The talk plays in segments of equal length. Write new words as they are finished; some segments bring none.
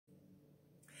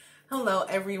Hello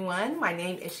everyone, my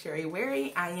name is Sherry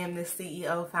Wary. I am the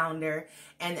CEO, founder,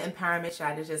 and empowerment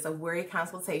strategist of Wary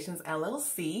Consultations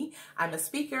LLC. I'm a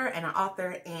speaker and an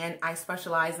author, and I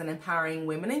specialize in empowering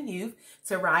women and youth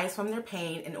to rise from their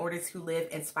pain in order to live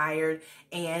inspired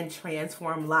and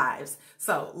transform lives.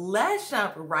 So let's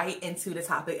jump right into the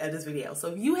topic of this video. So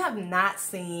if you have not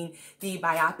seen the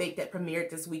biopic that premiered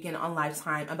this weekend on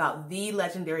Lifetime about the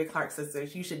legendary Clark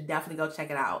sisters, you should definitely go check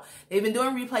it out. They've been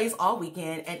doing replays all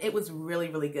weekend, and it was really,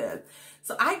 really good.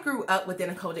 So I grew up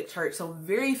within a Kojic church, so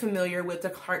very familiar with the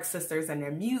Clark sisters and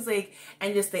their music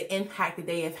and just the impact that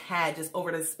they have had just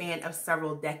over the span of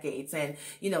several decades, and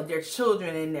their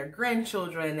children and their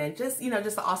grandchildren, and just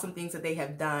just the awesome things that they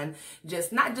have done,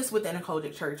 just not just within a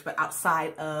Kojic church but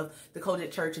outside of the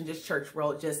Kojic church and just church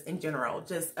world, just in general,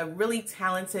 just a really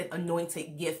talented,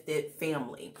 anointed, gifted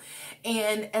family.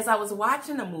 And as I was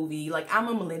watching the movie, like, I'm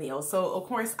a millennial, so of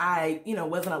course I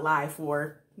wasn't alive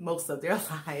for most of their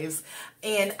lives,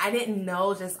 and I didn't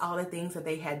know just all the things that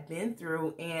they had been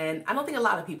through, and I don't think a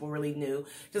lot of people really knew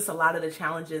just a lot of the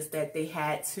challenges that they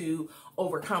had to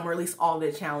overcome, or at least all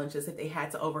the challenges that they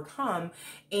had to overcome,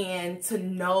 and to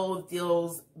know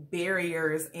those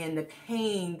barriers and the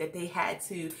pain that they had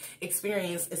to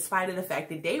experience in spite of the fact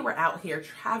that they were out here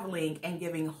traveling and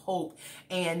giving hope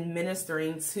and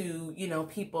ministering to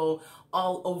people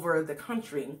all over the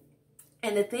country.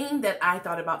 And the thing that I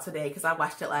thought about today, because I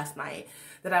watched it last night,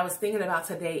 that I was thinking about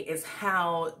today is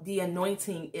how the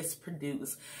anointing is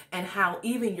produced and how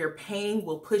even your pain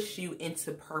will push you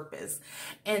into purpose.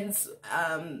 And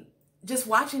just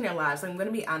watching their lives, I'm going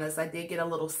to be honest, I did get a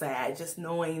little sad just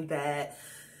knowing that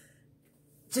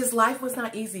just life was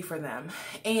not easy for them.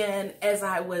 And as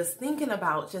I was thinking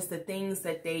about just the things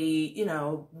that they,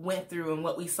 went through and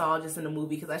what we saw just in the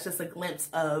movie, because that's just a glimpse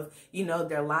of,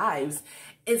 their lives,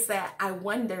 is that I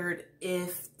wondered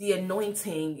if the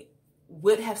anointing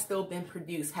would have still been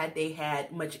produced had they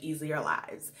had much easier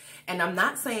lives. And I'm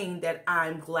not saying that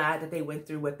I'm glad that they went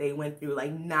through what they went through,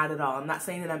 like, not at all. I'm not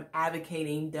saying that I'm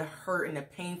advocating the hurt and the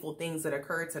painful things that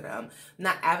occurred to them. I'm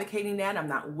not advocating that. I'm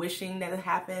not wishing that it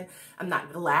happened. I'm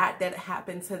not glad that it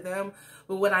happened to them.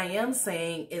 But what I am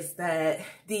saying is that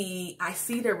I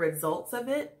see the results of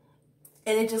it,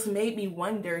 and it just made me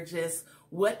wonder just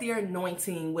what their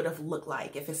anointing would have looked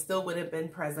like if it still would have been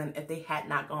present if they had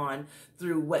not gone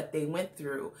through what they went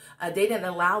through. They didn't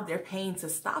allow their pain to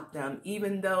stop them,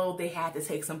 even though they had to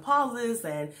take some pauses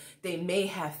and they may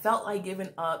have felt like giving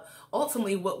up.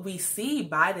 Ultimately, what we see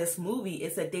by this movie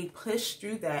is that they pushed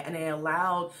through that, and they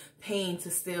allowed pain to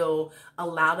still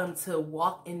allow them to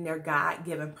walk in their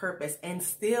God-given purpose, and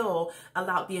still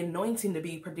allowed the anointing to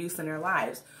be produced in their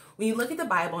lives. When you look at the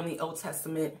Bible in the Old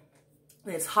Testament,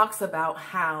 it talks about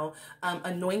how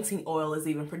anointing oil is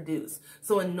even produced.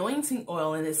 So anointing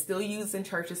oil, and it's still used in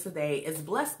churches today, is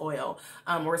blessed oil,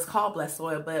 or it's called blessed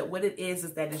oil, but what it is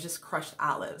that it's just crushed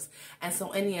olives. And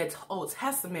so in the Old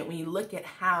Testament, when you look at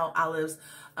how olives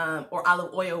or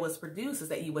olive oil was produced, is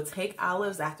that you would take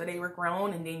olives after they were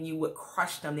grown, and then you would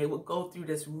crush them. They would go through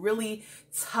this really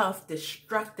tough,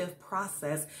 destructive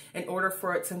process in order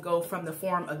for it to go from the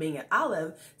form of being an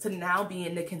olive to now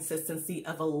being the consistency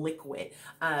of a liquid,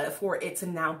 for it to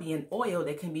now be an oil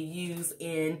that can be used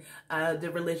in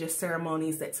the religious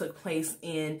ceremonies that took place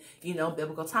in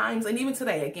biblical times, and even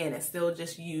today. Again, it's still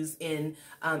just used in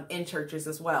churches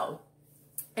as well.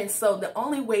 And so the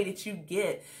only way that you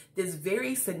get this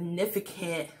very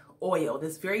significant oil,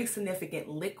 this very significant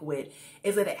liquid,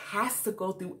 is that it has to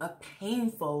go through a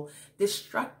painful,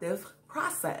 destructive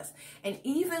process. And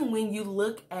even when you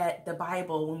look at the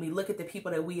Bible, when we look at the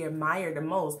people that we admire the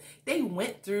most, they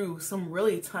went through some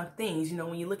really tough things.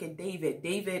 When you look at David,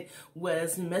 David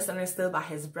was misunderstood by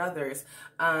his brothers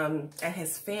and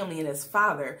his family and his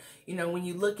father. When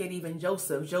you look at even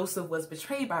Joseph, Joseph was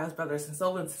betrayed by his brothers and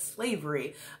sold into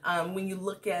slavery. When you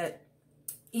look at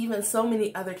even so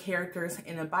many other characters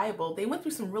in the Bible, they went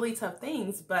through some really tough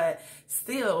things, but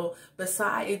still,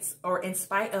 besides or in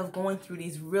spite of going through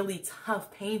these really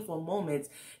tough, painful moments,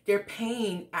 their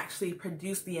pain actually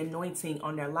produced the anointing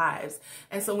on their lives.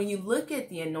 And so when you look at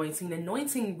the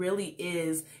anointing really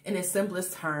is, in its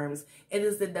simplest terms, it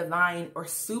is the divine or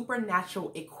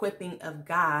supernatural equipping of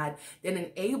God that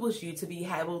enables you to be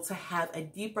able to have a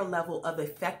deeper level of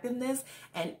effectiveness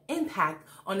and impact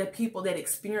on the people that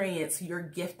experience your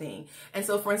gift gifting. And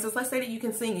so, for instance, let's say that you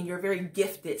can sing and you're a very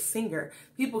gifted singer.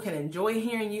 People can enjoy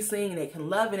hearing you sing and they can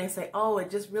love it and say, oh, it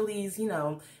just really is,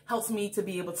 helps me to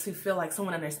be able to feel like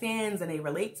someone understands and they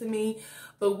relate to me.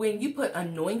 But when you put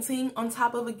anointing on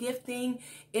top of a gifting,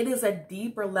 it is a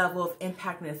deeper level of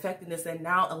impact and effectiveness that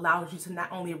now allows you to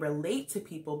not only relate to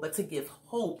people, but to give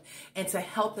hope and to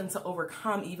help them to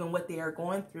overcome even what they are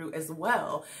going through as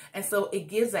well. And so it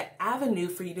gives an avenue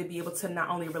for you to be able to not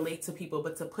only relate to people,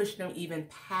 but to push them even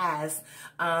past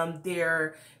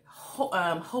their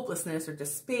hopelessness or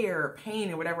despair or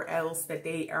pain or whatever else that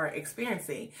they are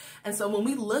experiencing. And so when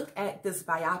we look at this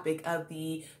biopic of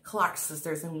the Clark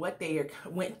sisters and what they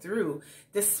went through,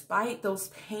 despite those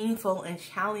painful and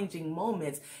challenging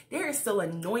moments, there is still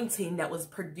anointing that was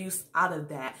produced out of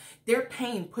that. Their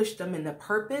pain pushed them into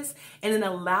purpose, and it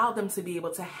allowed them to be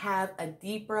able to have a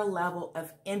deeper level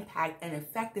of impact and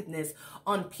effectiveness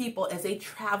on people as they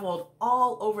traveled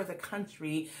all over the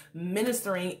country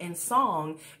ministering in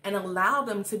song, and allow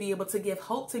them to be able to give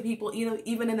hope to people,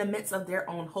 even in the midst of their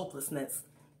own hopelessness.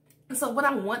 So what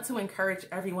I want to encourage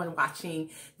everyone watching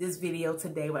this video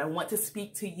today, what I want to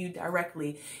speak to you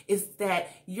directly, is that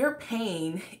your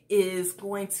pain is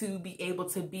going to be able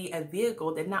to be a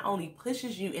vehicle that not only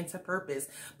pushes you into purpose,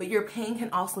 but your pain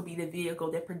can also be the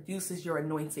vehicle that produces your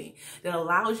anointing, that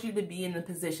allows you to be in a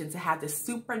position to have the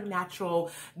supernatural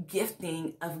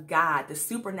gifting of God, the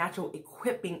supernatural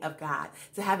equipping of God,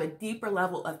 to have a deeper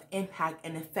level of impact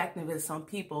and effectiveness on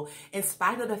people, in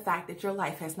spite of the fact that your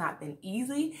life has not been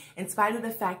easy, in spite of the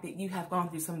fact that you have gone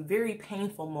through some very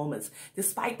painful moments,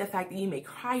 despite the fact that you may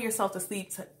cry yourself to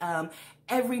sleep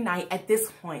every night at this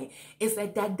point, is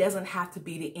that doesn't have to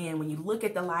be the end. When you look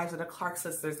at the lives of the Clark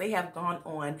sisters, they have gone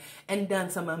on and done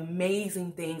some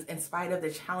amazing things in spite of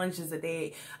the challenges that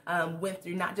they went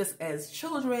through, not just as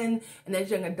children and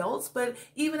as young adults, but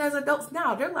even as adults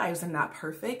now. Their lives are not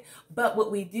perfect, but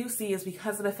what we do see is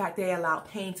because of the fact they allow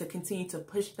pain to continue to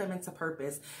push them into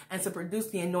purpose and to produce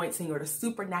the anointing or the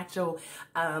supernatural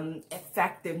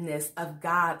effectiveness of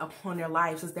God upon their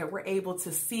lives, is that we're able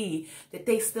to see that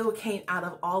they still came out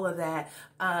of all of that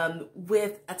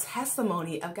with a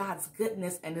testimony of God's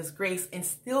goodness and His grace, and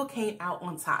still came out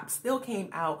on top, still came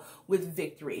out with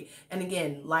victory. And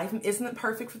again, life isn't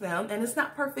perfect for them, and it's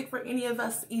not perfect for any of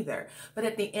us either. But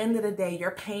at the end of the day,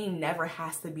 your pain never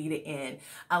has to be the end.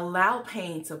 Allow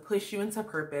pain to push you into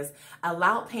purpose.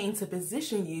 Allow pain to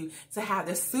position you to have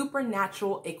the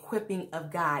supernatural equipping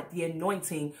of God, the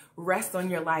anointing, rest on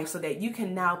your life, so that you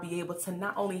can now be able to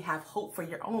not only have hope for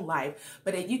your own life,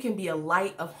 but that you can be a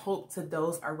light of hope to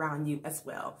those around you as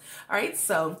well. All right,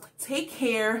 so take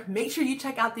care. Make sure you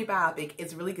check out the biopic.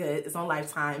 It's really good. It's on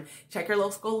Lifetime. Check your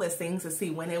local listings to see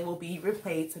when it will be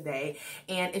replayed today.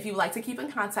 And if you would like to keep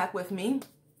in contact with me,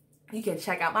 you can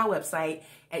check out my website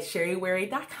at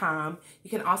sherrywary.com. You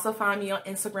can also find me on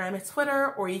Instagram and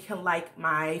Twitter, or you can like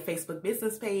my Facebook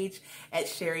business page at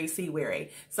Sherry C.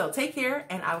 Wary. So take care,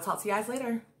 and I will talk to you guys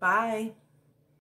later. Bye.